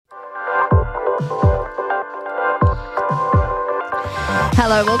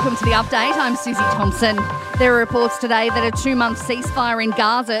Hello, welcome to the update. I'm Susie Thompson. There are reports today that a 2-month ceasefire in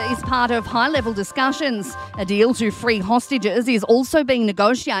Gaza is part of high-level discussions. A deal to free hostages is also being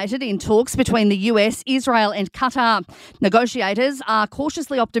negotiated in talks between the US, Israel and Qatar. Negotiators are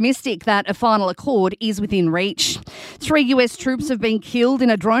cautiously optimistic that a final accord is within reach. 3 US troops have been killed in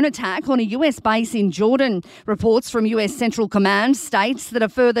a drone attack on a US base in Jordan. Reports from US Central Command states that a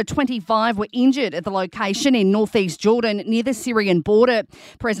further 25 were injured at the location in northeast Jordan near the Syrian border.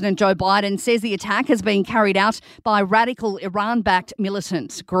 President Joe Biden says the attack has been carried out by radical Iran-backed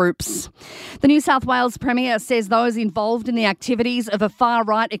militant groups. The New South Wales Premier says those involved in the activities of a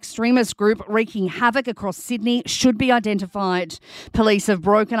far-right extremist group wreaking havoc across Sydney should be identified. Police have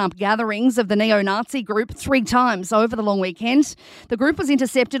broken up gatherings of the neo-Nazi group 3 times over the long weekend. The group was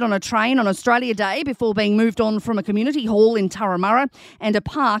intercepted on a train on Australia Day before being moved on from a community hall in Turramurra and a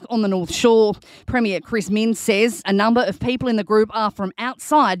park on the North Shore. Premier Chris Minns says a number of people in the group are from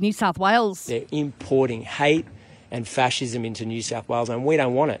outside New South Wales. They're importing hate and fascism into New South Wales, and we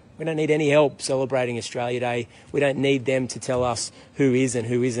don't want it. We don't need any help celebrating Australia Day. We don't need them to tell us who is and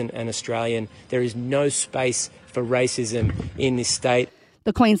who isn't an Australian. There is no space for racism in this state.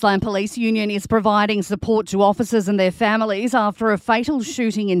 The Queensland Police Union is providing support to officers and their families after a fatal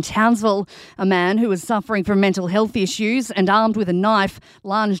shooting in Townsville. A man who was suffering from mental health issues and armed with a knife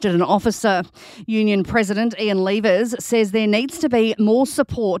lunged at an officer. Union President Ian Levers says there needs to be more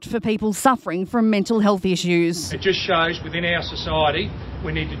support for people suffering from mental health issues. It just shows within our society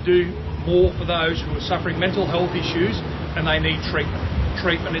we need to do more for those who are suffering mental health issues and they need treatment.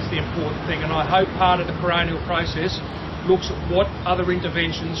 Treatment is the important thing, and I hope part of the coronial process looks at what other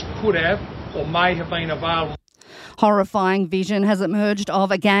interventions could have or may have been available. Horrifying vision has emerged of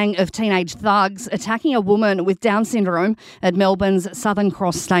a gang of teenage thugs attacking a woman with Down syndrome at Melbourne's Southern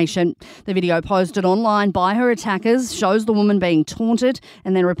Cross station. The video posted online by her attackers shows the woman being taunted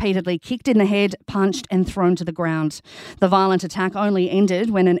and then repeatedly kicked in the head, punched and thrown to the ground. The violent attack only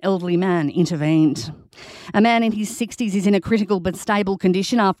ended when an elderly man intervened. A man in his 60s is in a critical but stable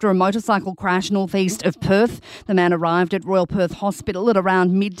condition after a motorcycle crash northeast of Perth. The man arrived at Royal Perth Hospital at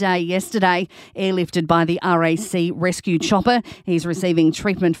around midday yesterday, airlifted by the RAC rescue chopper. He's receiving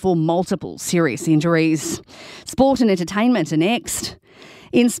treatment for multiple serious injuries. Sport and entertainment are next.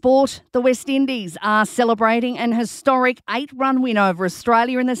 In sport, the West Indies are celebrating an historic 8-run win over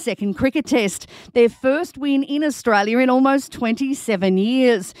Australia in the second cricket test, their first win in Australia in almost 27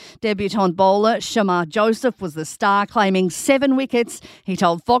 years. Debutant bowler Shamar Joseph was the star, claiming 7 wickets. He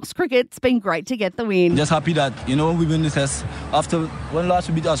told Fox Cricket it's been great to get the win. Just happy that, we win the test. After when last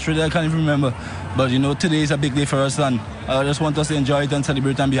we beat Australia, I can't even remember. But, today is a big day for us and I just want us to enjoy it and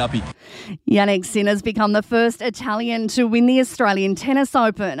celebrate and be happy. Jannik Sinner's become the first Italian to win the Australian Tennis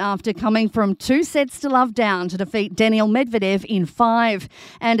Open after coming from 2 sets to love down to defeat Daniil Medvedev in 5.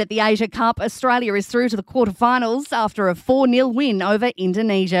 And at the Asia Cup, Australia is through to the quarterfinals after a 4-0 win over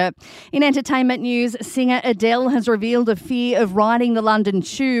Indonesia. In entertainment news, singer Adele has revealed a fear of riding the London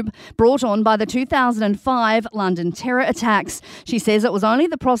Tube brought on by the 2005 London terror attacks. She says it was only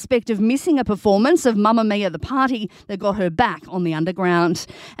the prospect of missing a performance of Mamma Mia the Party that got her back on the underground.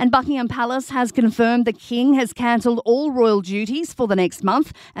 And Buckingham Palace has confirmed the King has cancelled all royal duties for the next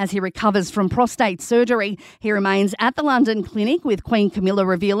month as he recovers from prostate surgery. He remains at the London clinic, with Queen Camilla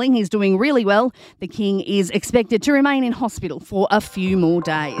revealing he's doing really well. The King is expected to remain in hospital for a few more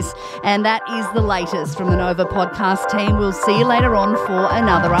days. And that is the latest from the Nova podcast team. We'll see you later on for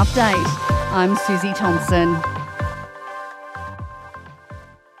another update. I'm Susie Thompson.